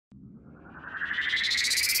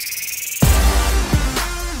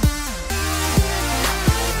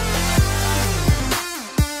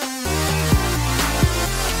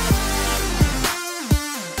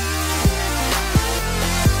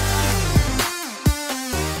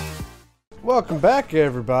Welcome back,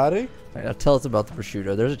 everybody. Right, now tell us about the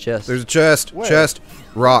prosciutto. There's a chest. There's a chest. Where? Chest.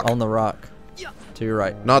 Rock. On the rock. To your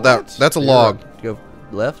right. Not that. That's a log. Right. Go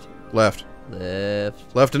left. Left.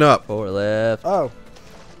 Left. Left and up. Forward. Left. Oh.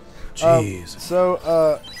 Jeez.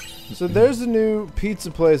 So there's a new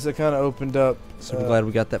pizza place that kind of opened up. So I'm glad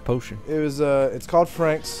we got that potion. It was it's called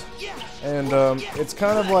Frank's, and it's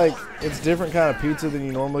kind of like it's different kind of pizza than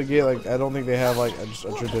you normally get. Like I don't think they have like just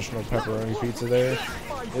a traditional pepperoni pizza there.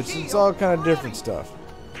 It's all kind of different stuff.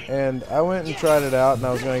 And I went and tried it out, and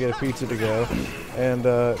I was gonna get a pizza to go, and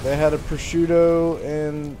they had a prosciutto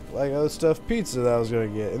and like other stuff pizza that I was gonna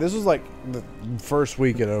get. And this was like the first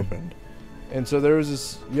week it opened, and so there was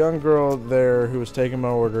this young girl there who was taking my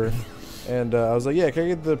order. And I was like, yeah, can I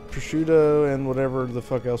get the prosciutto and whatever the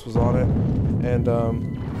fuck else was on it? And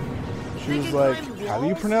she was like, how do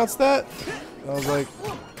you pronounce that? And I was like,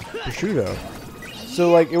 prosciutto.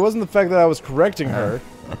 So like, it wasn't the fact that I was correcting her.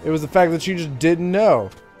 It was the fact that she just didn't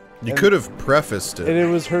know. You could have prefaced it. And it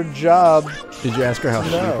was her job. Did you ask her how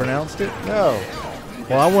she pronounced it? No.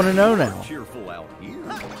 Well, I want to know now.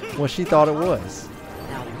 What she thought it was.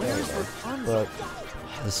 But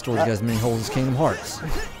This story has as many holes as Kingdom Hearts.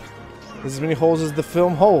 as many holes as the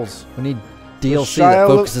film holds. We need DLC that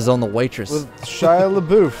focuses on the waitress. With Shia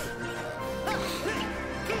LaBeouf.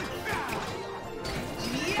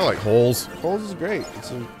 I like holes. Holes is great.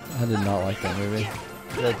 I did not like that movie.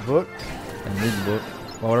 You like the book? I didn't read the book.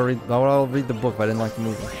 Why would I read the book if I didn't like the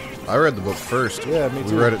movie? I read the book first. Yeah, me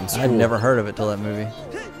too. We read it in school. I'd never heard of it till that movie.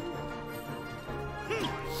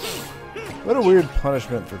 What a weird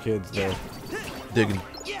punishment for kids, though. Digging.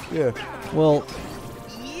 Yeah. Well,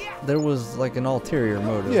 there was like an ulterior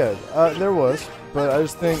motive. Yeah, there was, but I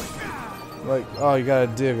just think, like, oh, you gotta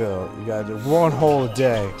dig out. You gotta do one hole a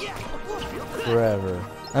day, forever.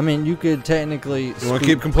 I mean, you could technically. You want to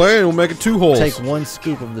keep complaining? We'll make it 2 holes. Take one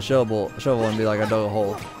scoop of the shovel, and be like, I dug a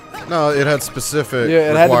hole. No, it had specific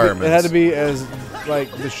It requirements. had to be as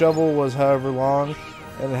like the shovel was however long,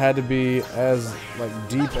 and it had to be as like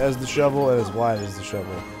deep as the shovel and as wide as the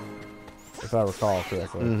shovel, if I recall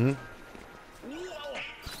correctly. Mm-hmm.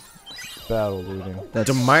 Battle looting.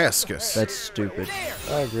 Damascus. That's stupid.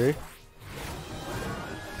 I agree.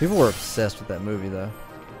 People were obsessed with that movie, though.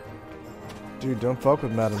 Dude, don't fuck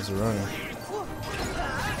with Madame Zeroni.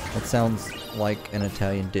 That sounds like an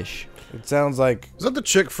Italian dish. It sounds like. Is that the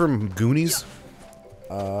chick from Goonies?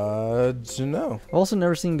 No. I've also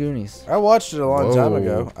never seen Goonies. I watched it a long time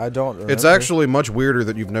ago. I don't remember. It's actually much weirder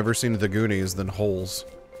that you've never seen The Goonies than Holes.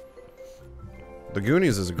 The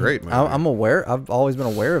Goonies is a great movie. I'm aware. I've always been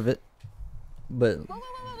aware of it, but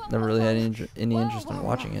never really had any interest in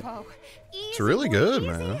watching it. It's really good,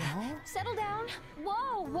 man. Settle down.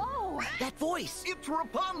 Whoa, whoa. That voice. It's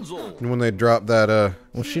Rapunzel. And when they drop that,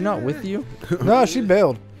 Was she not with you? No, she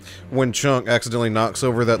bailed. when Chunk accidentally knocks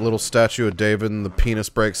over that little statue of David and the penis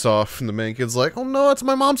breaks off, and the main kid's like, "Oh no, it's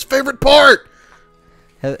my mom's favorite part."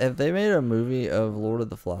 Have they made a movie of Lord of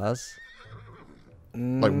the Flies?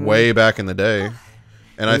 Like way back in the day.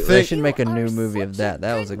 And I They think should make a new movie of that.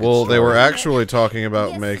 That was a good well, they were story. actually talking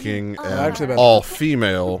about making an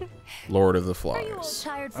all-female Lord of the Flies.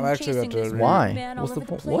 I'm actually about to read. Why? What's the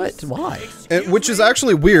point? What? Why? And, which is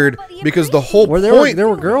actually weird because the whole There point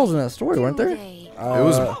were girls in that story, weren't there?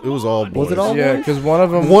 it was all boys. Was it all Yeah, boys? because one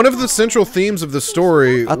of them. One of the central themes of the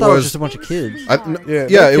story I thought it was just a bunch of kids.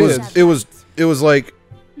 Yeah, it was like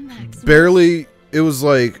barely. It was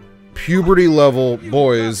like puberty level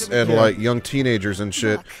boys and like young teenagers and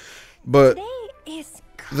shit. But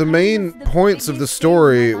the main points of the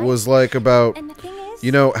story was like about,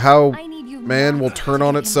 you know, how man will turn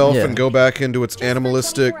on itself and go back into its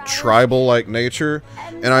animalistic, tribal-like nature.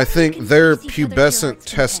 And I think their pubescent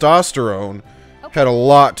testosterone had a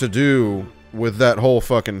lot to do with that whole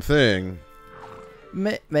fucking thing.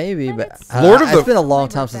 Maybe, but It's been a long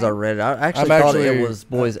time since I read it. I actually thought it was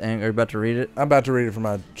boys' and are you about to read it? I'm about to read it for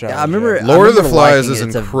my child. Yeah, I remember. Lord of the liking Flies is it.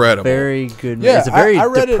 It's incredible. A very good. Yeah, it's a very I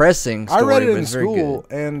read depressing story. I read it but in it's very school,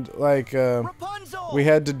 good. and like we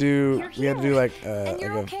had to do like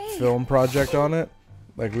a film project on it.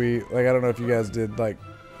 Like I don't know if you guys did like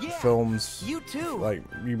films. You too. Like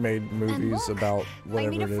you made movies about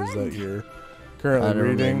whatever it is that you're currently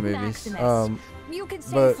reading. Movies.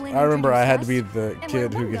 But I remember I had to be the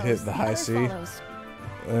kid who could hit the high C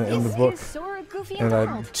in the book, and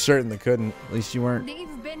I certainly couldn't. At least you weren't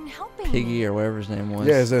Piggy or whatever his name was.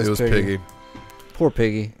 Yeah, his name It was Piggy. Poor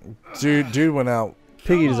Piggy. Dude went out.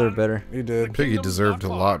 Piggy deserved better. He did. Piggy deserved a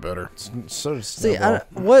lot better. So did See, Snowball.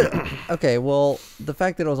 what? Okay, well, the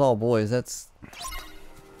fact that it was all boys, that's.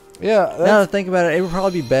 Yeah. Now to think about it, it would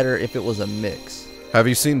probably be better if it was a mix. Have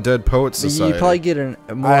you seen Dead Poets Society? You probably get a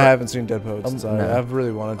more. I haven't seen Dead Poets Society. no. I've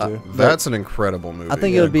really wanted to. That's an incredible movie. I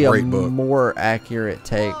think it would be a great book. more accurate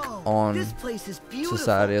take on This place is beautiful.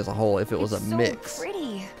 society as a whole if it was a It's so mix,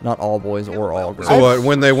 pretty. not all boys or all girls. So what?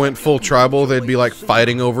 When they went full tribal, they'd be like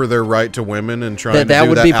fighting over their right to women and trying to that do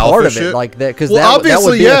would that be alpha part of shit? it, like that, because Well, that would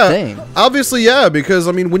obviously, be yeah. a thing. Obviously, yeah, because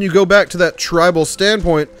I mean, when you go back to that tribal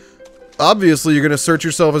standpoint, obviously you're going to assert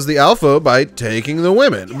yourself as the alpha by taking the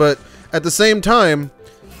women. But at the same time,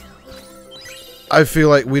 I feel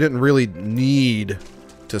like we didn't really need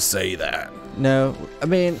to say that. No, I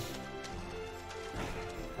mean,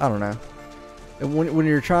 I don't know. When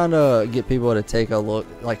you're trying to get people to take a look,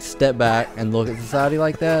 like step back and look at society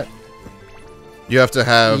like that, You have to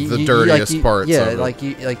have the dirtiest parts. Yeah, of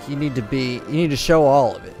it. you need to show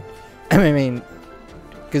all of it. I mean,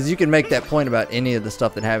 because you can make that point about any of the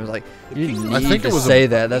stuff that happens. Like you didn't need to say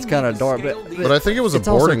that. That's kind of dark. But I think it was a it's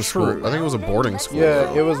also boarding school. true. I think it was a boarding school.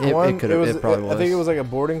 Yeah, it was It one. could've- was. it probably I think it was. was like a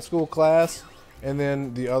boarding school class, and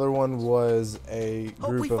then the other one was a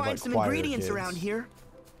Hope we group of find like some choir ingredients kids. around here.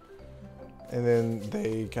 And then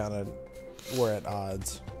they kind of were at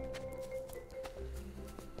odds.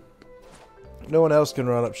 No one else can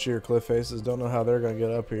run up sheer cliff faces. Don't know how they're gonna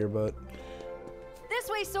get up here, but This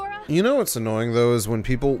way, Sora. You know what's annoying though is when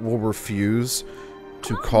people will refuse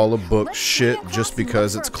to call a book shit just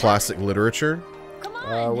because it's classic literature. Come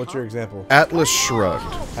on. what's your example? Atlas Shrugged.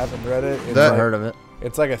 Haven't read it. It's That- Never like, heard of it.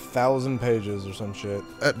 It's like 1,000 pages or some shit.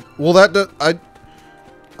 Well, that does,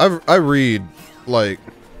 I read like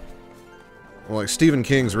Stephen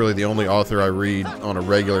King's really the only author I read on a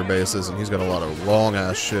regular basis, and he's got a lot of long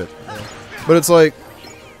ass shit. But it's like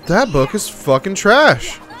that book is fucking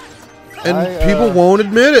trash, and people won't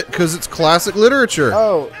admit it because it's classic literature.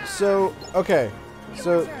 Oh, so okay,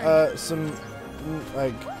 so some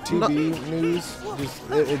like TV news. Just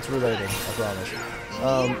it's related. I promise.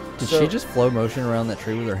 Did so- she just flow motion around that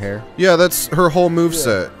tree with her hair? Yeah, that's her whole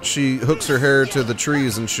moveset. She hooks her hair to the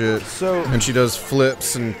trees and shit, So and she does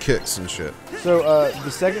flips and kicks and shit. So, the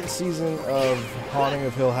second season of Haunting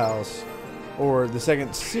of Hill House, or the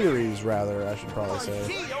second series, rather, I should probably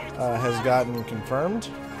say, has gotten confirmed,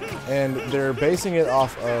 and they're basing it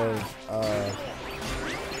off of,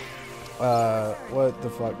 what the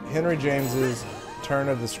fuck, Henry James's Turn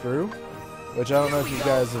of the Screw, which I don't know if you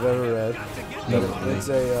guys have ever read. But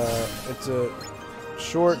it's a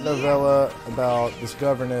short novella about this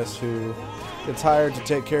governess who gets hired to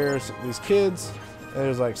take care of these kids. And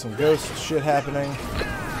there's like some ghost shit happening.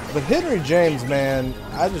 But Henry James, man,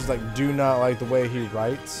 I just like do not like the way he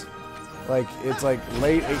writes. Like it's like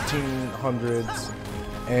late 1800s,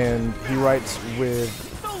 and he writes with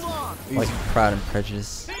Like Pride and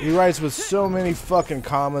Prejudice. he writes with so many fucking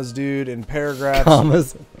commas, dude, and paragraphs.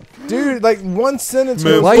 Commas. Dude, like one sentence.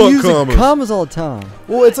 Man, will- Why are fuck you using commas. commas all the time?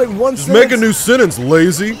 well, it's like one Just sentence. make a new sentence,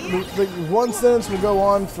 lazy. Like one sentence will go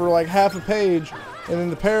on for like half a page, and then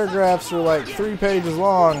the paragraphs are like 3 pages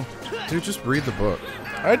long. Dude, just read the book.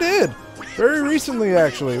 I did very recently,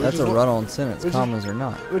 actually. That's a run-on sentence, which is- commas or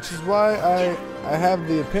not. Which is why I have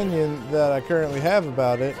the opinion that I currently have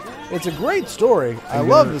about it. It's a great story. I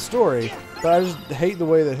love the story, but I just hate the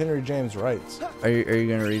way that Henry James writes. Are you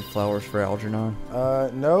gonna read Flowers for Algernon?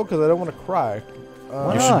 No, because I don't want to cry.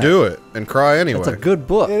 Why You not? should do it and cry anyway. It's a good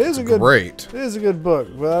book. It is a good. Great. It is a good book,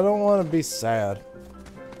 but I don't want to be sad.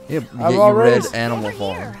 Yeah, I've you already read s- Animal Over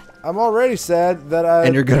Farm. here. I'm already sad that I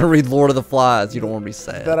And you're gonna read Lord of the Flies. You don't want to be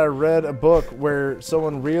sad. that I read a book where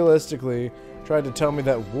someone realistically tried to tell me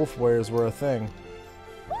that wolf wares were a thing.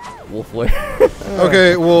 Wolfware.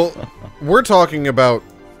 Okay, well, we're talking about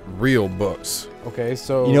real books. Okay,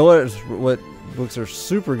 so You know what books are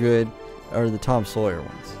super good are the Tom Sawyer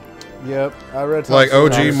ones. Yep, I read Tom Like Sawyer.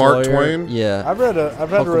 OG Tom Mark Sawyer, Twain? Yeah. I've had to read,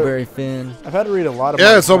 Huckleberry Finn. I've had to read a lot of. Yeah,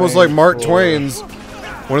 Mark it's almost Twain like Mark for- Twain's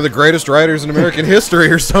one of the greatest writers in American history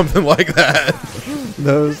or something like that.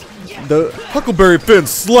 Those. Huckleberry Finn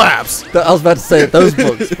slaps. I was about to say that those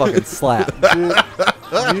books fucking slap. Dude,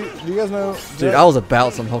 do you guys know? Dude, I was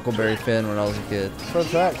about some Huckleberry Finn when I was a kid. Fun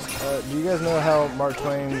fact. Do you guys know how Mark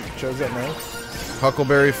Twain chose that name?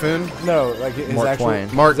 Huckleberry Finn? No, like his Mark actual.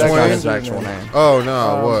 Twain. Mark his actual Twain? His pseudonym. actual name. Oh,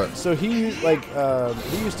 no, what? So he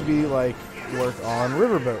he used to be like work on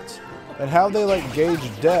riverboats, and how they like gauge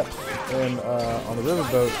depth in on the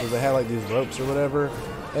riverboats was they had like these ropes or whatever,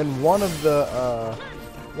 and one of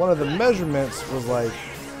the measurements was like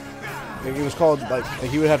it was called like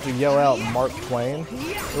he would have to yell out Mark Twain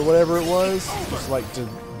or whatever it was, just like to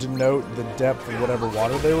denote the depth of whatever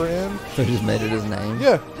water they were in. So he just made it his name.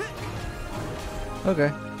 Yeah,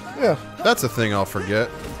 Okay. yeah, That's a thing I'll forget.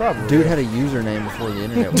 probably. Dude had a username before the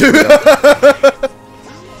internet was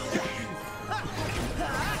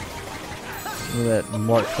That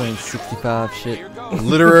Mark Twain 65 shit.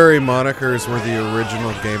 Literary monikers were the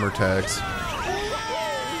original gamer tags.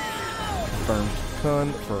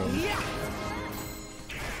 Confirmed.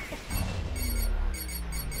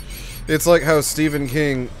 It's like how Stephen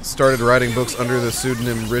King started writing books under the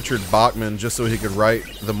pseudonym Richard Bachman just so he could write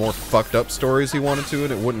the more fucked up stories he wanted to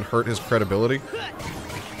and it wouldn't hurt his credibility.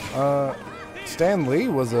 Stan Lee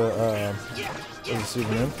was a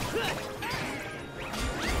pseudonym.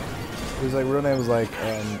 His like real name was like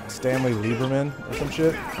Stanley Lieberman or some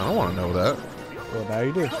shit. I don't want to know that. Well, now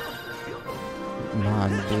you do.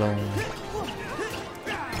 Mind blown.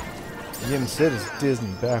 Jim Sid is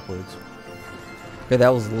Disney backwards. Okay, that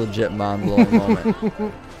was a legit mind blowing moment.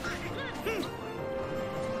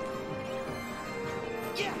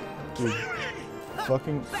 Dude,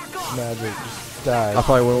 fucking magic just died. I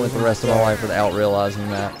probably would have went the rest of my life without realizing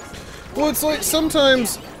that. Well, it's like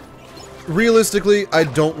sometimes, realistically, I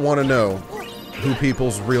don't want to know who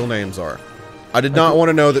people's real names are. I did not want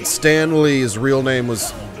to know that Stan Lee's real name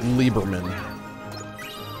was Lieberman.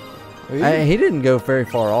 He didn't go very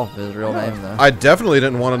far off his real name, though. I definitely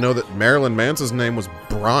didn't want to know that Marilyn Manson's name was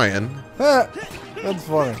Brian. That's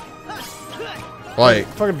funny. Like,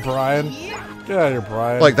 fucking Brian. Get out of here,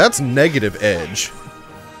 Brian. Like, that's negative edge.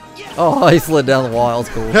 Oh, he slid down the wall. It's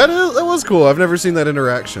cool. That was cool. I've never seen that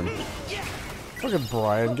interaction. Fucking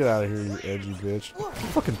Brian, get out of here, you edgy bitch.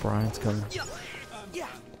 Fucking Brian's coming.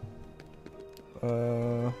 I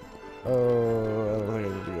don't think I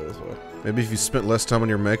need to go this way. Maybe if you spent less time on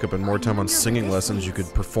your makeup and more time on singing lessons, you could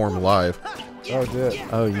perform live. Oh, did.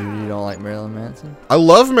 Oh, you don't like Marilyn Manson? I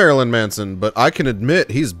love Marilyn Manson, but I can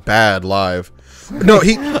admit he's bad live. No,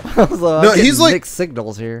 he's like mixed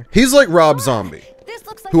signals here. He's like Rob Zombie,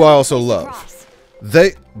 who I also love.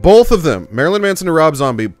 Both of them, Marilyn Manson and Rob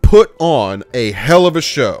Zombie, put on a hell of a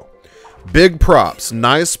show. Big props,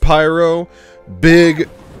 nice pyro, big,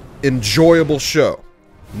 enjoyable show.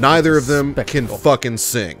 Neither of them can fucking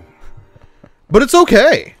sing. But it's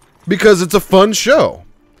okay, because it's a fun show.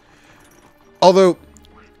 Although,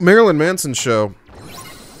 Marilyn Manson's show,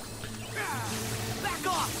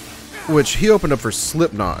 which he opened up for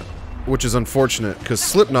Slipknot, which is unfortunate, because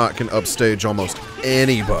Slipknot can upstage almost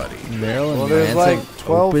anybody. Marilyn there's Manson like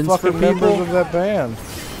 12 opens fucking for members people? of that band.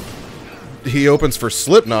 He opens for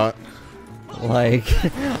Slipknot. Like,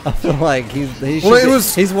 I feel like he's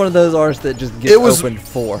one of those artists that just gets opened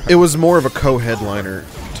for. It was more of a co-headliner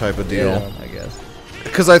type of deal. Yeah, I guess.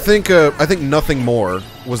 Because I think Nothing More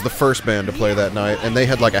was the first band to play that night, and they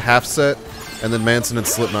had like a half set, and then Manson and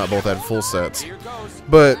Slipknot both had full sets.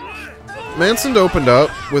 But Manson opened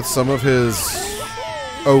up with some of his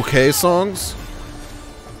okay songs,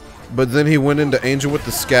 but then he went into Angel with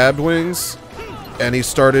the Scabbed Wings, and he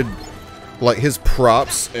started, like, his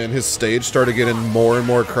props and his stage started getting more and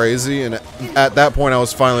more crazy, and at that point I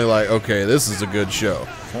was finally like, okay, this is a good show.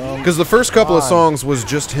 Because the first couple of songs was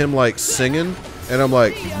just him, like, singing, and I'm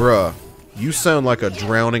like, bruh, you sound like a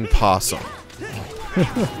drowning possum.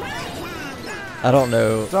 I don't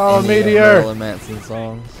know any Marilyn Manson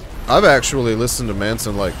songs. I've actually listened to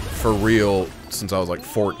Manson, like, for real since I was, like,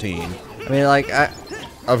 14. I mean, like,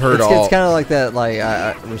 I've heard all. It's kind of like that. Like,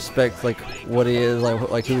 I respect like what he is,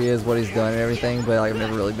 like who he is, what he's done, and everything. But like, I've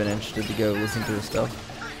never really been interested to go listen to his stuff.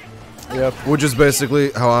 Yep. Which is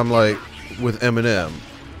basically how I'm like with Eminem.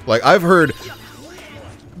 Like, I've heard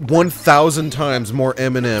 1,000 times more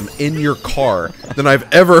Eminem in your car than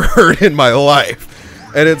I've ever heard in my life.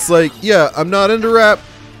 And it's like, yeah, I'm not into rap.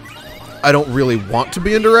 I don't really want to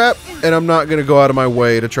be into rap, and I'm not gonna go out of my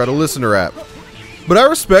way to try to listen to rap. But I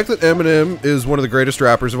respect that Eminem is one of the greatest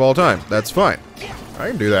rappers of all time. That's fine. I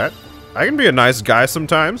can do that. I can be a nice guy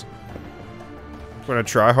sometimes. I'm gonna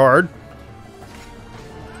try hard.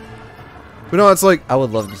 But no, it's like, I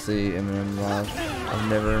would love to see Eminem live. I've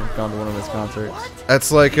never gone to one of his concerts. that's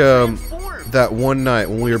like that one night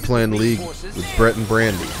when we were playing League with Brett and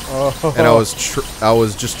Brandy, and I was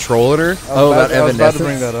just trolling her. Oh, about I was about to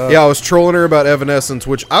bring Evanescence? that up. Yeah, I was trolling her about Evanescence,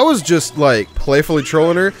 which I was just like playfully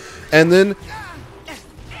trolling her, and then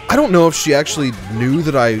I don't know if she actually knew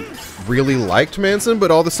that I really liked Manson,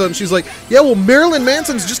 but all of a sudden she's like, yeah, well, Marilyn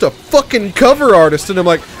Manson's just a fucking cover artist, and I'm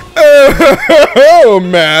like, oh,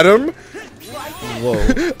 madam. Whoa.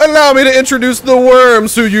 Allow me to introduce the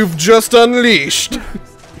worms who you've just unleashed.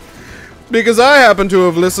 Because I happen to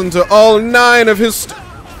have listened to all 9 of his,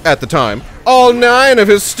 at the time, all 9 of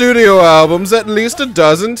his studio albums at least a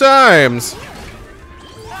dozen times.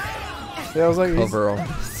 Yeah, I was like, Overall.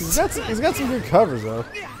 he's got some good covers though.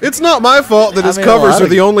 It's not my fault that his covers are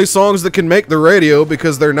the only songs that can make the radio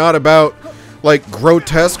because they're not about, like,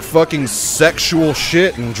 grotesque fucking sexual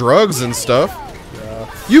shit and drugs and stuff.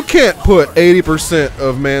 You can't put 80%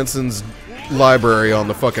 of Manson's library on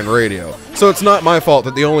the fucking radio. So it's not my fault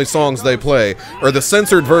that the only songs they play are the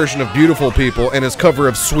censored version of Beautiful People and his cover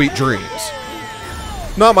of Sweet Dreams.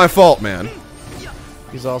 Not my fault, man.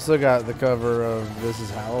 He's also got the cover of This Is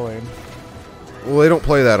Halloween. Well, they don't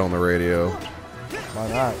play that on the radio. Why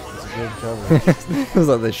not? It's a good cover. It was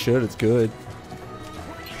like they should. It's good.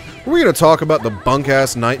 Are we going to talk about the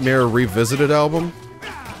bunk-ass Nightmare Revisited album?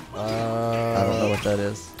 I don't know what that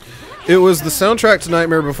is. It was the soundtrack to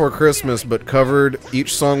Nightmare Before Christmas, but covered.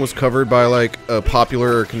 Each song was covered by like a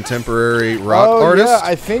popular contemporary rock artist. Yeah,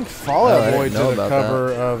 I think Fall Out Boy did a about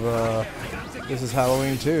cover of This Is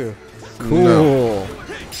Halloween too. Cool. No,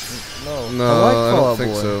 I like I Fall don't Out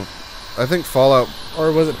think Boy. so. I think Fallout.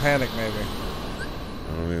 Or was it Panic maybe?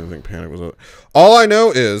 I don't even think Panic was it. All I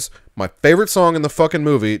know is my favorite song in the fucking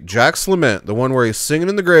movie, Jack's Lament, the one where he's singing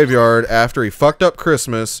in the graveyard after he fucked up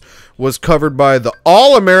Christmas, was covered by the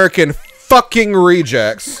All-American fucking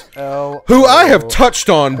Rejects, who I have touched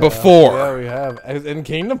on before. Yeah, we have. In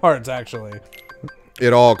Kingdom Hearts, actually.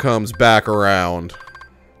 It all comes back around.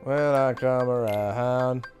 When I come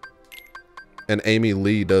around. And Amy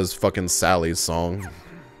Lee does fucking Sally's song.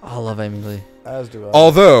 I love Amy Lee. As do I.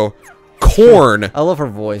 Although, Korn... I love her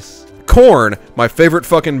voice. Korn, my favorite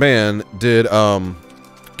fucking band, did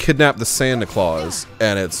Kidnap the Santa Claus,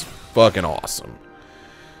 and it's fucking awesome.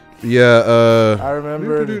 Yeah, I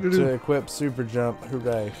remember to equip Super Jump.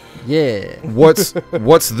 Hooray. Yeah.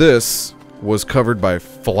 What's This was covered by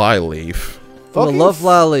Flyleaf. I love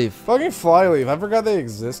Flyleaf. Fucking Flyleaf. I forgot they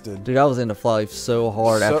existed. Dude, I was into Flyleaf so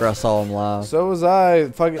hard after I saw him live. So was I.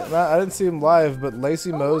 Fucking, I didn't see him live, but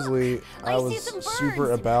Lacey Mosley, I was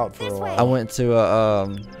super about for a while. I went to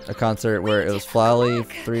a concert where it was Flyleaf,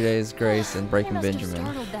 3 Days Grace, and Breaking Benjamin.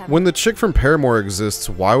 When the chick from Paramore exists,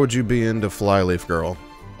 why would you be into Flyleaf Girl?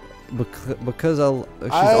 Because she's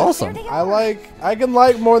awesome. I can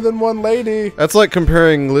like more than one lady. That's like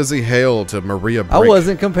comparing Lizzie Hale to Maria Brink. I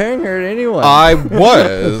wasn't comparing her to anyone. I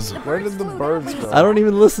was. Where did the birds go? I don't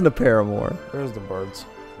even listen to Paramore. There's the birds.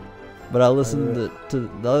 But I listened to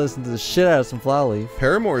the shit out of some Flyleaf.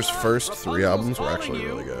 Paramore's first 3 albums were actually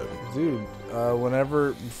really good. Dude,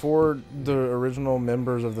 before the original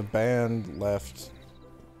members of the band left,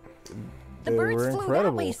 they were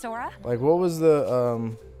incredible. Like, what was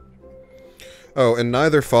the Oh, and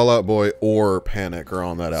neither Fall Out Boy or Panic are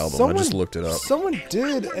on that album. I just looked it up. Someone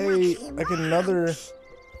did another.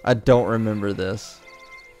 I don't remember this.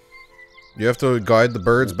 You have to guide the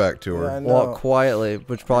birds back to her. Yeah, Walk quietly,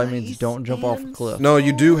 which probably means don't jump off a cliff. No,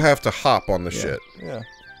 you do have to hop on the shit. Yeah.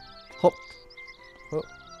 Hop. Hop.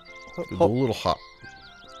 Hop. Do a little hop.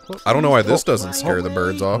 I don't know why this doesn't scare the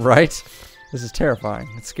birds off. Right? This is terrifying.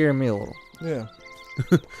 It's scaring me a little. Yeah.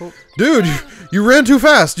 Dude, you ran too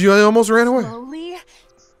fast. You almost ran away.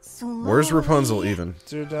 Slowly. Where's Rapunzel even?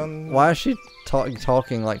 Why is she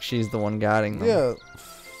talking like she's the one guiding them? Yeah.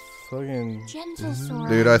 Fucking.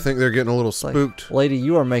 Dude, I think they're getting a little spooked. Like, lady,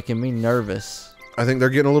 you are making me nervous. I think they're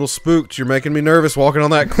getting a little spooked. You're making me nervous walking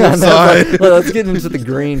on that cliffside. Let's get into the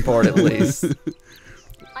green part at least.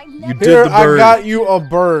 You did Here, the bird. I got you a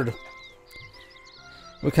bird.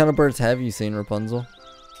 What kind of birds have you seen, Rapunzel?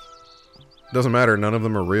 Doesn't matter. None of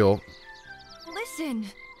them are real. Listen,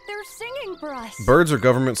 they're singing for us. Birds are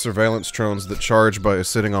government surveillance drones that charge by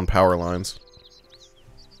sitting on power lines.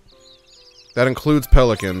 That includes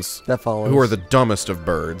pelicans, That follows. who are the dumbest of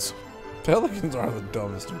birds. Pelicans are the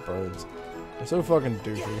dumbest of birds. They're so fucking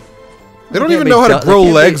doofy. They don't can't even be know how du- to they grow can't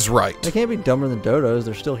be- legs right. They can't be dumber than dodos.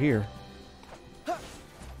 They're still here.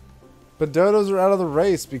 But dodos are out of the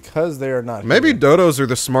race because they are not. Maybe here. dodos are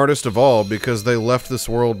the smartest of all because they left this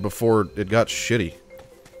world before it got shitty.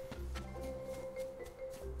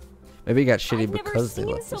 Maybe it got shitty I've because they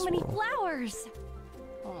never left seen this so many world. flowers.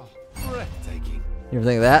 Breathtaking. You ever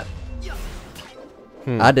think of that?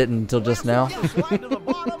 I didn't until just now.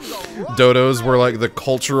 Dodos were like the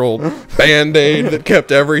cultural band-aid that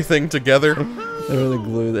kept everything together. They were the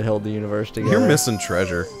glue that held the universe together. You're missing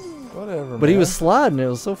treasure. Whatever. But he man. was sliding. It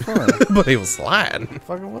was so fun. But he was sliding.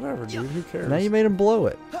 Fucking whatever, dude. Who cares? Now you made him blow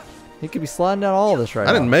it. He could be sliding down all of this right now.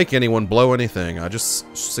 I didn't make anyone blow anything. I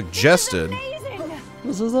just suggested. Amazing.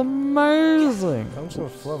 This is amazing. I'm just gonna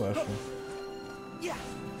slow motion.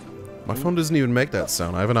 My phone doesn't even make that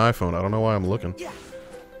sound. I have an iPhone. I don't know why I'm looking.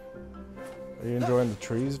 Are you enjoying the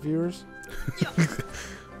trees, viewers? I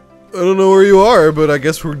don't know where you are, but I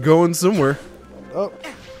guess we're going somewhere. Oh,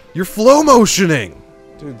 You're flow motioning.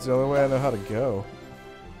 dude, it's the only way I know how to go.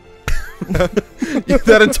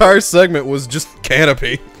 That entire segment was just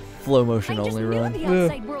canopy. Flow motion I just only knew run. the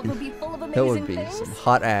outside world would be full of That would amazing be things. some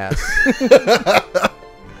hot ass.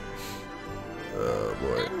 Oh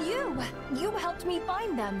boy. And you helped me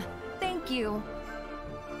find them. Thank you.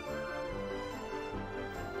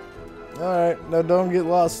 Alright, now don't get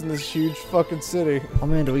lost in this huge fucking city. Oh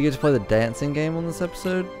man, do we get to play the dancing game on this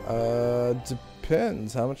episode?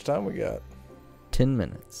 Depends how much time we got. 10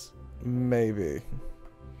 minutes. Maybe.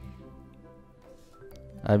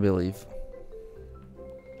 I believe.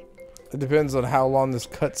 It depends on how long this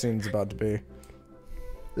cutscene's about to be.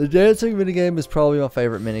 The dancing minigame is probably my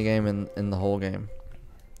favorite minigame in the whole game.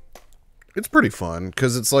 It's pretty fun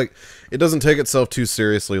because it's like it doesn't take itself too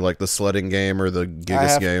seriously like the sledding game or the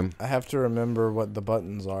Gigas game. I have to remember what the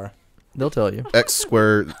buttons are. They'll tell you. X,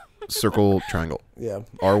 square, circle, triangle. Yeah.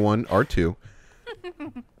 R1, R2,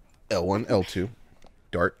 L1, L2,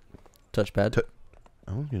 dart. Touchpad.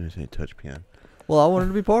 I was gonna say touch pad. Well, I wanted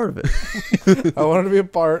to be part of it. I wanted to be a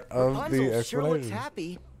part of the Rapunzel sure looks explanation.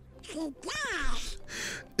 happy.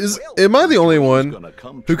 Am I the only one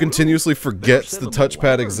who continuously forgets the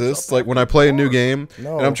touchpad exists? Like when I play a new game and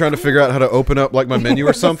I'm trying to figure out how to open up like my menu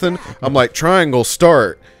or something, I'm like triangle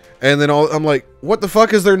start, and then I'm like, what the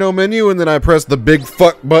fuck, is there no menu? And then I press the big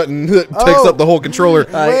fuck button that takes up the whole controller.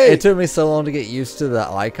 It took me so long to get used to the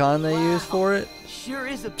icon they use for it. Sure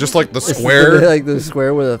is a Just like the piece of square. Like the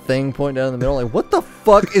square with a thing pointing down the middle. Like, what the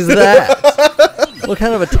fuck is that? What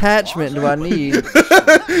kind of attachment do I need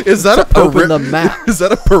Is that to open the map? Is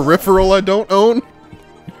that a peripheral I don't own?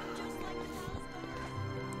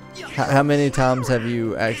 How many times have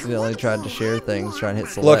you accidentally tried to share things, trying to hit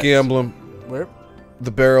select? Lucky emblem. Where?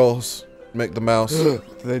 The barrels make the mouse.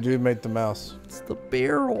 They do make the mouse. It's the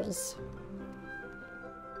barrels.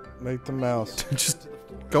 Make the mouse. Just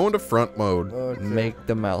go into front mode. Okay. Make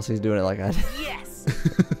the mouse. He's doing it like I did. Yes.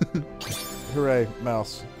 Hooray,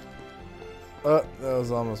 mouse. That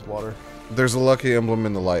was almost water. There's a lucky emblem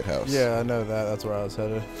in the lighthouse. Yeah, I know that. That's where I was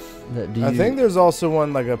headed. Do I you- think there's also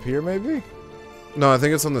one like up here, maybe? No, I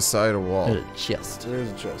think it's on the side of wall. a chest. There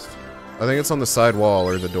is a chest. I think it's on the side wall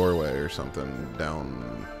or the doorway or something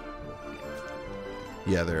down.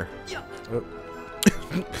 Yeah, there. Oh.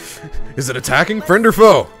 Is it attacking? Friend or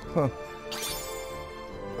foe?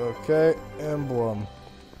 Okay, emblem.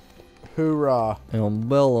 Hoorah.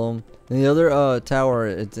 Emblem. And the other tower,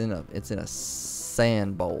 it's in a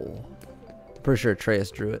sand bowl. Pretty sure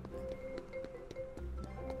Atreus drew it.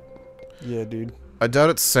 Yeah, dude. I doubt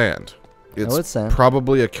it's sand. It's sand.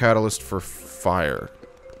 Probably a catalyst for fire.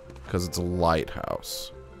 Because it's a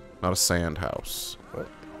lighthouse. Not a sand house.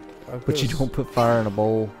 But you don't put fire in a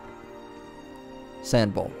bowl.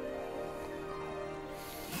 Sand bowl.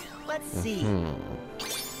 Let's see.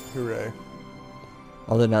 Hooray.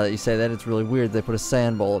 Although now that you say that, it's really weird. They put a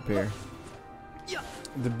sand bowl up here.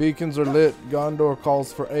 The beacons are lit. Gondor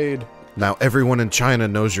calls for aid. Now everyone in China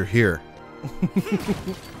knows you're here.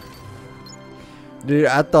 Dude,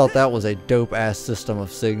 I thought that was a dope ass system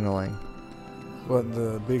of signaling. What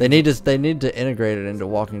the beacons? They need to integrate it into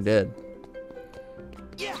Walking Dead.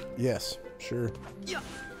 Yes, sure.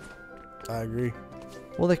 I agree.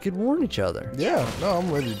 Well, they could warn each other. Yeah, no,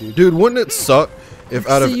 I'm with you, dude. Dude, wouldn't it suck if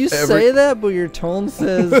out See, of you say that, but your tone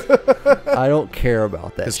says, I don't care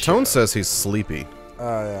about that His shit. tone says he's sleepy. Yeah,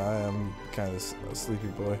 I am kind of a sleepy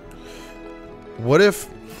boy. What if,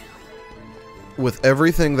 with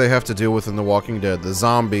everything they have to deal with in The Walking Dead, the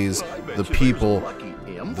zombies, the people,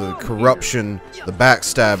 the corruption, the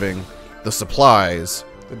backstabbing, the supplies,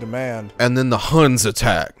 The demand. and then the Huns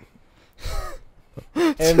attack?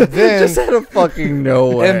 And then, Just out of fucking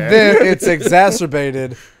nowhere. and then it's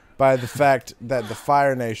exacerbated by the fact that the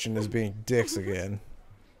Fire Nation is being dicks again.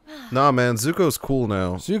 Nah, man, Zuko's cool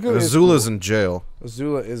now. Zuko is Azula's cool. in jail.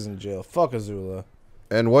 Azula is in jail. Fuck Azula.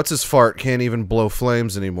 And what's his fart can't even blow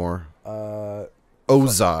flames anymore.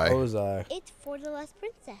 Ozai. Ozai. It's for the last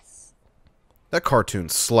princess. That cartoon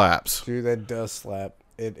slaps. Dude, that does slap.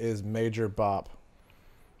 It is major bop.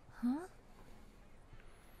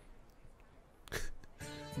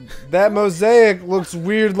 That mosaic looks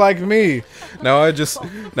weird like me. Now I just see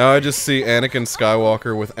Anakin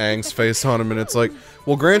Skywalker with Aang's face on him, and it's like,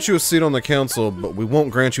 we'll grant you a seat on the council, but we won't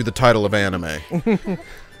grant you the title of anime. Come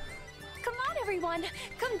on, everyone.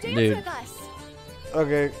 Come dance Dude. with us.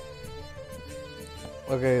 Okay.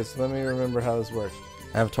 Okay, so let me remember how this works.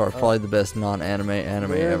 Avatar is probably the best non-anime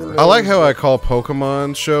anime ever. I like how I call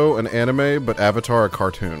Pokemon show an anime, but Avatar a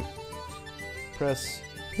cartoon. Press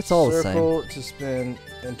It's all the same. circle to spin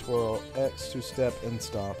and twirl, X to step and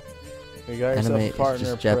stomp. You got yourself Anime a is partner.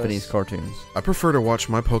 just Japanese press, cartoons. I prefer to watch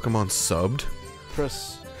my Pokemon subbed.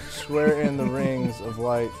 press square in the rings of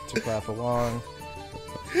light to clap along.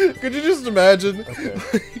 Could you just imagine? Okay.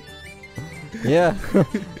 Yeah,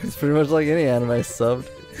 it's pretty much like any anime subbed.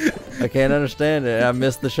 I can't understand it. I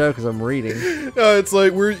missed the show because I'm reading. It's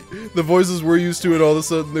like the voices we're used to, and all of a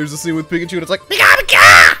sudden there's a scene with Pikachu, and it's like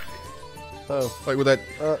Pika! Oh. Like with that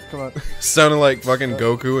Come on. sounding like fucking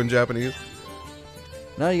Goku in Japanese.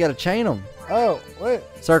 No, you gotta chain them. Oh, wait.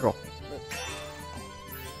 Circle.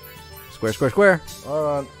 Square, square, square. Hold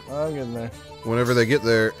on. I'm getting there. Whenever they get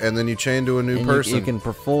there, and then you chain to a new person. You can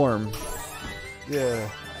perform. Yeah.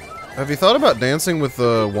 Have you thought about dancing with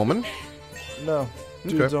a woman? No.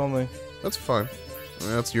 Dudes only. That's fine. I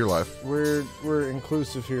mean, that's your life. We're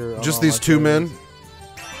inclusive here. Just these two men?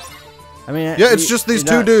 I mean, yeah, it's just these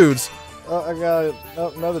two dudes. Oh, I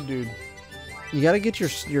got another dude. You gotta get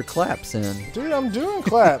your claps in. Dude, I'm doing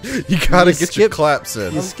claps. You gotta get your claps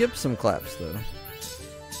in. You skipped some claps though.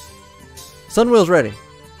 Sunwheel's ready.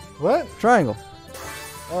 What? Triangle.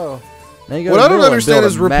 Oh. Now you go what I don't understand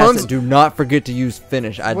is Rapunzel. Do not forget to use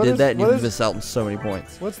finish. I did that and you miss out on so many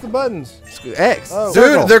points. What's the buttons? X. Oh.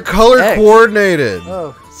 Dude, they're color coordinated.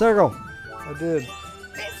 Oh. Circle. I did.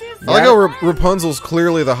 I like how Rapunzel's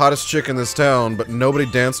clearly the hottest chick in this town, but nobody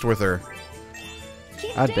danced with her.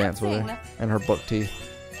 I'd dance with her. And her buck teeth.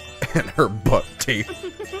 And her buck teeth.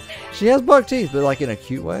 She has buck teeth, but like in a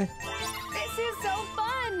cute way. This is so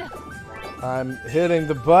fun. I'm hitting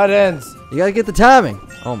the buttons. You gotta get the timing.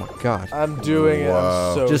 Oh my god. I'm doing it.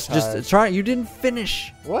 I'm so just try. You didn't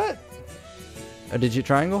finish. What? Did you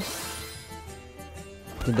triangle?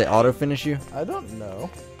 Did they auto finish you? I don't know.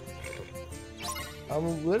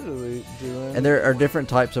 I'm literally doing. And there are different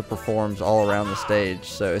types of performs all around the stage,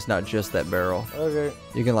 so it's not just that barrel. Okay.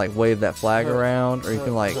 You can like wave that flag around, or you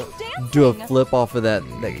can like do a flip off of that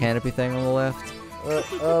canopy thing on the left.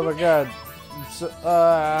 Oh my god.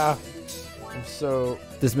 I'm so.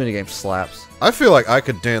 This minigame slaps. I feel like I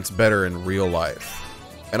could dance better in real life,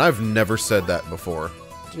 and I've never said that before.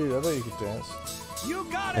 Dude, I thought you could dance. You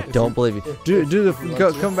got I don't believe you.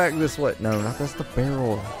 Come back this way. No, not that's the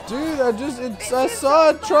barrel. Dude, I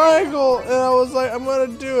saw a triangle and I was like, I'm gonna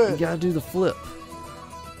do You it. gotta do the flip.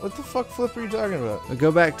 What the fuck flip are you talking about?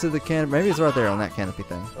 Go back to the canopy. Maybe it's right there on that canopy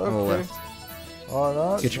thing on the left. Oh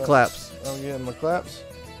no. Get your claps. I'm getting my claps.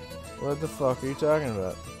 What the fuck are you talking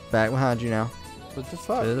about? Back behind you now. What the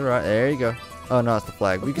fuck? To the right. There you go. Oh no, it's the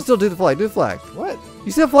flag. We can still do the flag. Do the flag. What?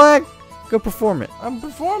 You see the flag? Go perform it. I'm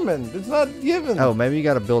performing. It's not given. Oh, maybe you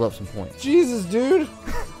gotta build up some points. Jesus, dude.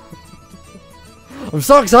 I'm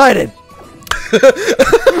so excited.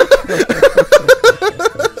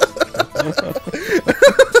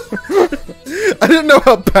 I didn't know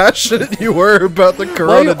how passionate you were about the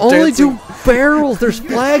Corona Why you only dancing. do barrels? There's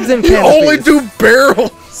flags and You canopies. only do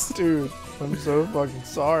barrels. Dude, I'm so fucking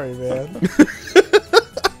sorry, man.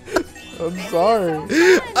 I'm sorry.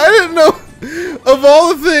 I didn't know. Of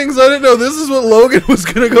all the things, I didn't know this is what Logan was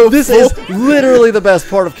gonna go. This is literally the best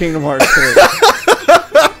part of Kingdom Hearts 3.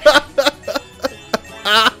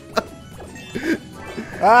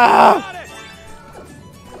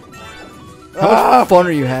 How much fun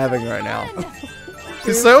are you having right now?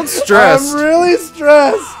 You sound stressed. I'm really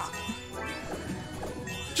stressed.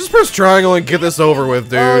 Just press triangle and get this over with,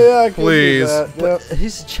 dude. Oh, yeah, I can do Please. that. Yep.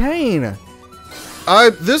 His chain.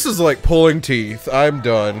 This is like pulling teeth. I'm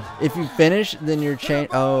done. If you finish, then your chain.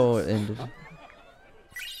 Oh, it ended.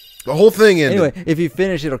 The whole thing ended. Anyway, if you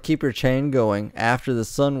finish, it'll keep your chain going after the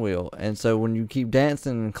sun wheel, and so when you keep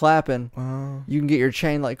dancing and clapping, you can get your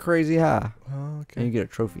chain like crazy high, and you get a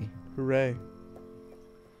trophy. Hooray.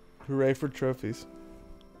 Hooray for trophies.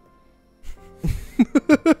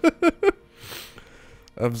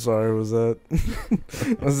 I'm sorry, was that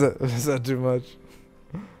was that too much?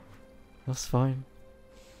 That's fine.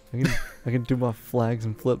 I can do my flags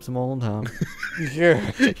and flips them all the time.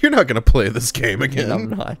 Yeah. You're not gonna play this game again. I'm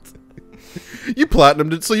not. You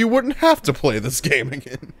platinumed it so you wouldn't have to play this game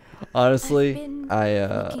again. Honestly,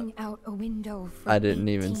 looking out a window for I didn't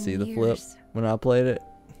even 18 see the flip years, when I played it.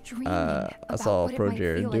 dreaming I about saw what it Pro might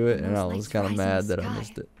Jared feel do like it, when and I those was lights kind of rise in mad the that I sky.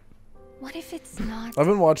 missed it. What if it's not? I've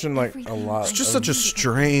been watching like a lot. It's just such a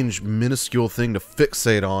strange, minuscule thing to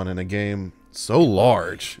fixate on in a game so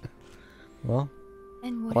large. Well,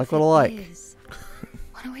 And what I like if what I it like. is?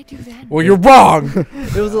 What do I do then? Well, you're wrong.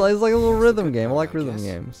 it was like a little rhythm game. I like rhythm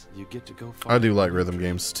games. You get to go I do like rhythm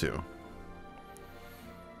games too.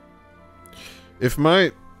 If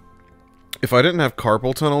I didn't have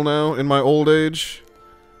carpal tunnel now in my old age,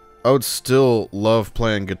 I would still love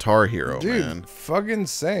playing Guitar Hero, Dude, man. fucking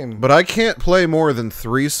same. But I can't play more than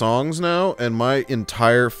 3 songs now, and my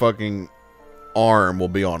entire fucking arm will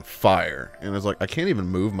be on fire. And it's like, I can't even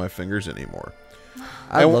move my fingers anymore.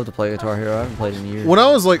 I'd love to play Guitar Hero. I haven't played in years. When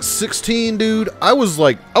I was like 16, dude, I was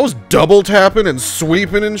double tapping and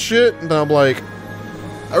sweeping and shit. And I'm like,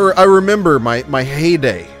 I remember my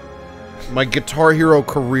heyday My Guitar Hero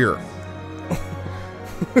career.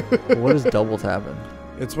 What is double tapping?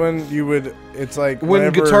 It's when you would. It's like When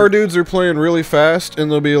whenever, guitar dudes are playing really fast,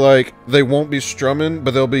 and they'll be like, they won't be strumming,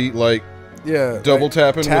 but they'll be like, yeah, double like,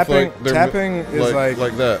 tapping. Tapping, with like their, tapping is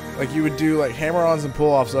like that. Like you would do like hammer-ons and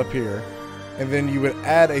pull-offs up here, and then you would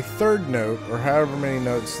add a third note or however many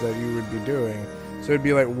notes that you would be doing. So it'd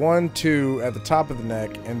be like 1, 2 at the top of the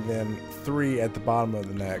neck, and then 3 at the bottom of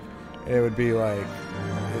the neck, and it would be like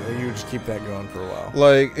you would just keep that going for a while.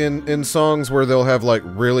 Like in songs where they'll have like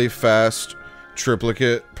really fast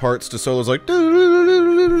triplicate parts to solos, like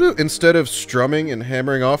instead of strumming and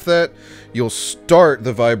hammering off that, you'll start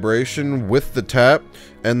the vibration with the tap,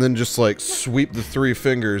 and then just like sweep the 3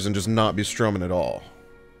 fingers and just not be strumming at all.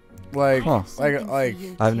 Like, Huh. like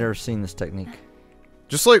I've never seen this technique.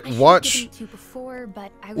 Just like watch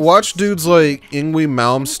dudes like Yngwie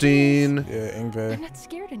Malmsteen. yeah, Yngwie. I'm not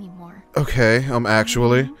scared anymore. Okay,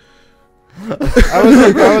 actually.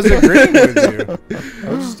 I was agreeing with you. I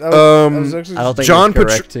was actually I don't think John it's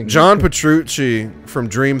correcting. John Petrucci from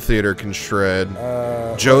Dream Theater can shred.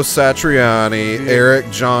 Joe Satriani, Steve-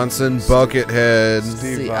 Eric Johnson, Buckethead.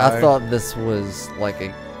 Steve See, Vai. I thought this was like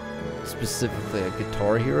a specifically a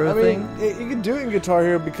Guitar Hero I mean, thing. you could do it in Guitar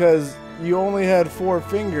Hero because you only had 4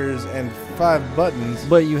 fingers and 5 buttons.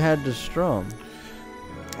 But you had to strum.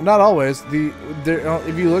 Not always.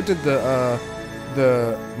 If you looked at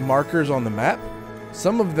the markers on the map,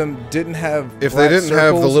 some of them didn't have. If they didn't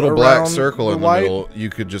have the little black around circle in the white. middle, you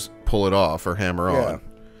could just pull it off or hammer Yeah. on.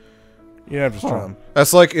 You didn't have to strum.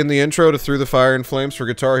 That's like in the intro to Through the Fire and Flames for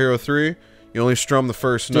Guitar Hero 3. You only strum the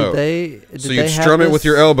first note. Did So they you'd have strum it this- with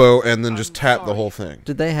your elbow and then just tap the whole thing.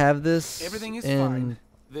 Did they have this Everything is in fine.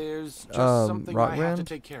 There's just something Rock I have to Band?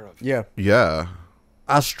 take care of. Yeah, Yeah.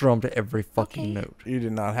 I strummed every fucking note. you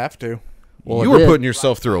did not have to. Well, You I were did, putting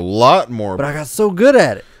yourself through a lot more. but I got so good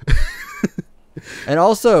at it. And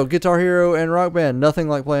also, Guitar Hero and Rock Band, nothing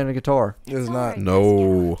like playing a guitar. It is not.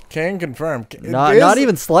 No. Can confirm. Not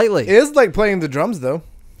even slightly. It is like playing the drums though,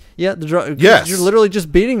 Yeah, the drum. Yes. You're literally just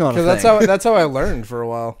beating on a because thing. that's how I learned for a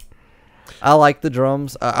while. I like the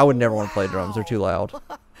drums. I would never want to play drums. They're too loud.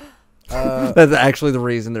 That's actually the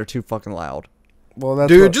reason they're too fucking loud. Well, that's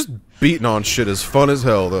Dude, what- just beating on shit is fun as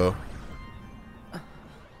hell, though.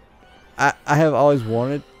 I have always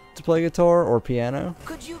wanted to play guitar or piano,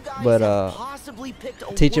 but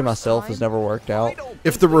teaching myself has never worked out.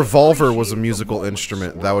 If the revolver was a musical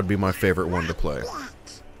instrument, that would be my favorite one to play.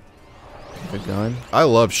 The gun. I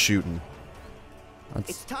love shooting,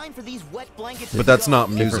 It's time for these wet blankets. but that's not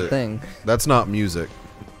Different music. thing. That's not music.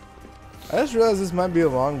 I just realized this might be a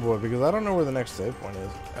longboard because I don't know where the next save point is.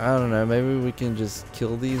 I don't know. Maybe we can just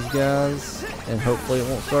kill these guys and hopefully it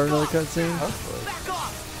won't start another cutscene.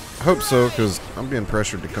 I hope so, because I'm being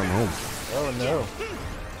pressured to come home. Oh no.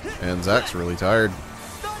 And Zach's really tired.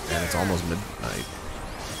 And it's almost midnight.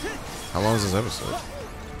 How long is this episode?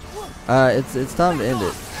 It's time to end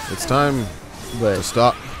it. It's time But to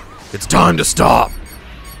stop. It's time to stop!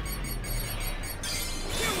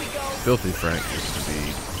 Filthy Frank used to be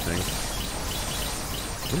thing.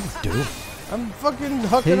 What are you doing? I'm fucking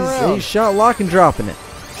hucking around. he's shot, lock, and dropping it.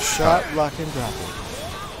 Shot, lock, and drop it.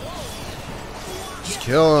 Just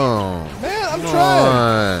kill him. Man, I'm Come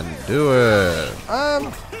trying. on, do it.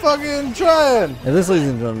 I'm fucking trying. If this leads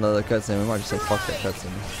into another cutscene, we might just say fuck that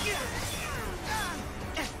cutscene.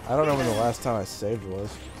 I don't know when the last time I saved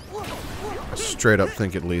was. I straight up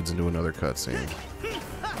think it leads into another cutscene.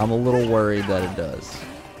 I'm a little worried that it does.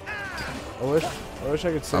 I wish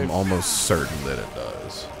I could save. I'm almost certain that it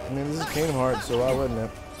does. I mean, this is Kingdom Hearts, so why wouldn't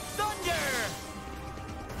it?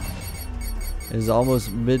 It is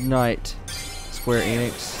almost midnight. Square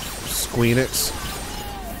Enix. Squeenix.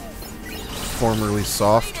 Formerly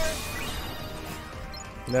Soft.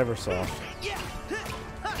 Never soft.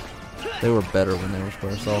 They were better when they were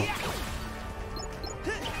Squaresoft.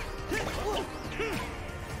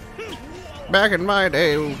 Back in my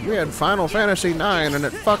day, we had Final Fantasy IX and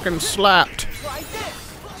it fucking slapped.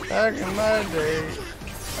 Back in my day,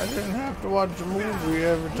 I didn't have to watch a movie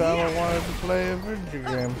every time I wanted to play a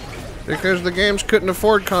video game. Because the games couldn't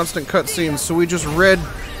afford constant cutscenes, so we just read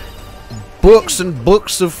books and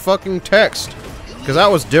books of fucking text. Because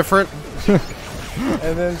that was different.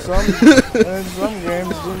 And then some games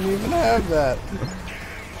didn't even have that.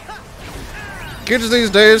 Kids these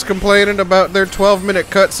days complaining about their 12-minute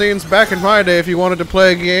cutscenes. Back in my day, if you wanted to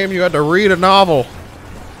play a game, you had to read a novel.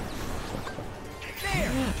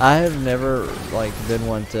 I have never been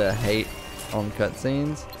one to hate on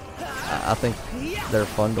cutscenes. I think they're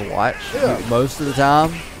fun to watch most of the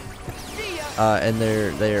time. and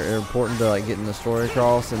they're important to like getting the story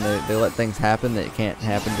across, and they let things happen that can't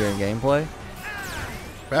happen during gameplay.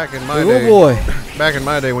 Back in my back in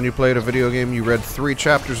my day, when you played a video game, you read 3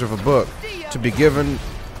 chapters of a book to be given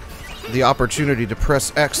the opportunity to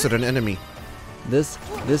press X at an enemy. This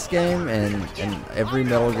game and every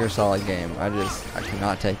Metal Gear Solid game, I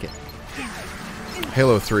cannot take it.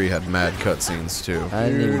 Halo 3 had mad cutscenes too. I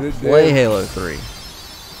didn't even play Halo 3.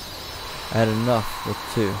 I had enough with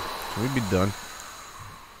 2. We'd be done.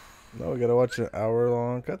 No, we gotta watch an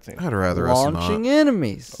hour-long cutscene. I'd rather us not. Launching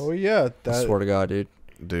enemies. Oh yeah, I swear to God, dude.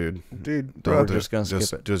 Dude, we're just gonna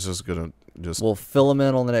skip it. We'll fill them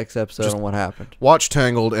in on the next episode on what happened. Watch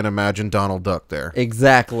Tangled and imagine Donald Duck there.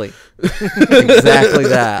 Exactly. Exactly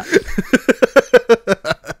that.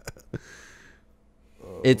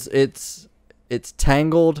 It's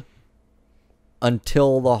Tangled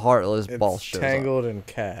until the Heartless boss shows up. Tangled in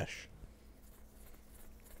cash.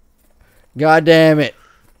 God damn it.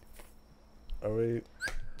 Are we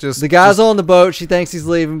the guy's on the boat, she thinks he's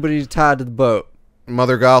leaving, but he's tied to the boat.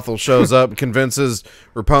 Mother Gothel shows up and convinces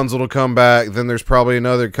Rapunzel to come back. Then there's probably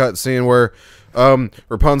another cutscene where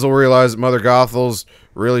Rapunzel realizes that Mother Gothel's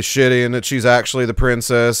really shitty and that she's actually the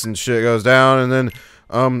princess, and shit goes down. And then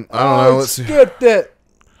I don't know. Let's skipped it.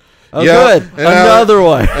 Oh, yeah, good. Another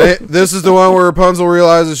one. This is the one where Rapunzel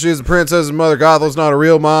realizes she's the princess and Mother Gothel's not a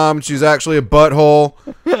real mom. She's actually a butthole.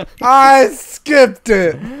 I skipped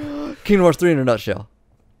it. Kingdom Hearts 3 in a nutshell.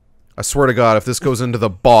 I swear to God, if this goes into the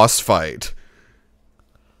boss fight,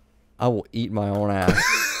 I will eat my own ass.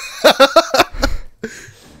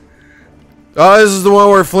 Oh, this is the one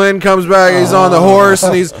where Flynn comes back. He's on the horse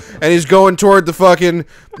and he's going toward the fucking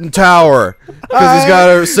tower because he's got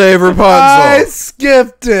to save Rapunzel. I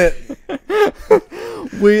skipped it.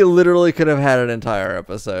 We literally could have had an entire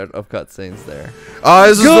episode of cutscenes there.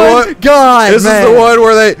 This is the one. God, this is the one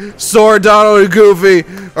where they Sora, Donald, and Goofy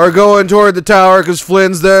are going toward the tower because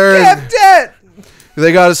Flynn's there. Skipped it.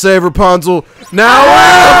 They got to save Rapunzel. Now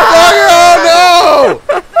where the fuck? Oh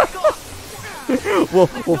no!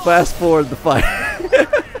 We'll fast forward the fight.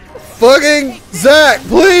 Fucking Zach,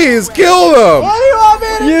 please kill them. What do you want me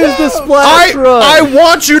to Use the splash run. I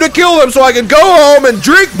want you to kill them so I can go home and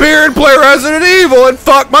drink beer and play Resident Evil and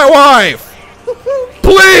fuck my wife.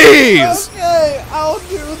 Please. Okay, I'll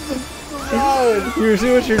do the ride. You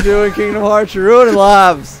see what you're doing, Kingdom Hearts? You're ruining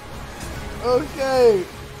lives. Okay.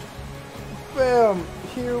 Bam.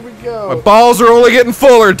 Here we go. My balls are only getting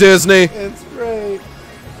fuller, Disney. It's great.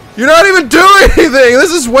 You're not even doing anything.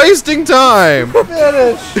 This is wasting time.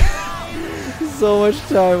 Finish. So much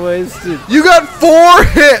time wasted. You got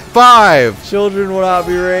 5. Children will not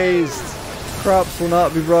be raised. Crops will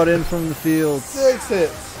not be brought in from the fields. 6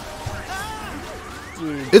 hits.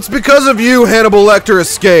 Dude. It's because of you Hannibal Lecter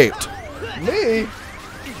escaped. Me?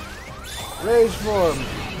 Rage form.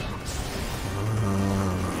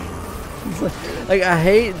 Like, I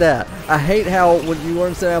hate that. I hate how when you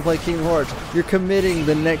learn to sit down and play Kingdom Hearts, you're committing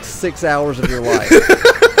the next 6 hours of your life.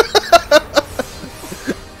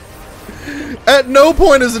 At no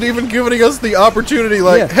point is it even giving us the opportunity,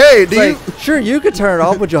 like, hey, Sure, you could turn it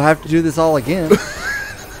off, but you'll have to do this all again.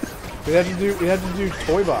 We have to do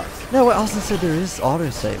Toy Box. No, I also said there is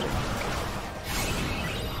auto-saving.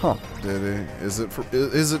 Huh. Did it? Is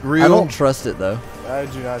it real? I don't trust it, though. I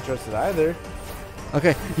do not trust it either.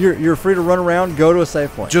 Okay, you're free to run around, go to a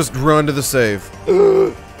save point. Just run to the save.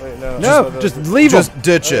 Wait, no. Just leave them. Just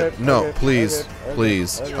ditch it. Okay, no, okay, please. okay,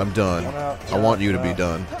 Please. okay. I'm done. I want you to be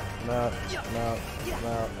done. No.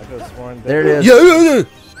 I could have sworn. There it is. Yeah.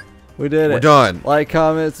 We did it. We're done. Like,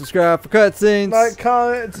 comment, subscribe for cutscenes. Like,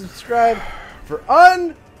 comment, subscribe for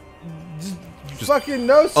fucking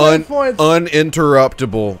no save points.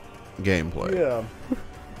 Uninterruptible gameplay. Yeah.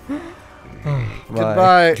 Bye.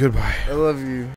 Goodbye. Goodbye. I love you.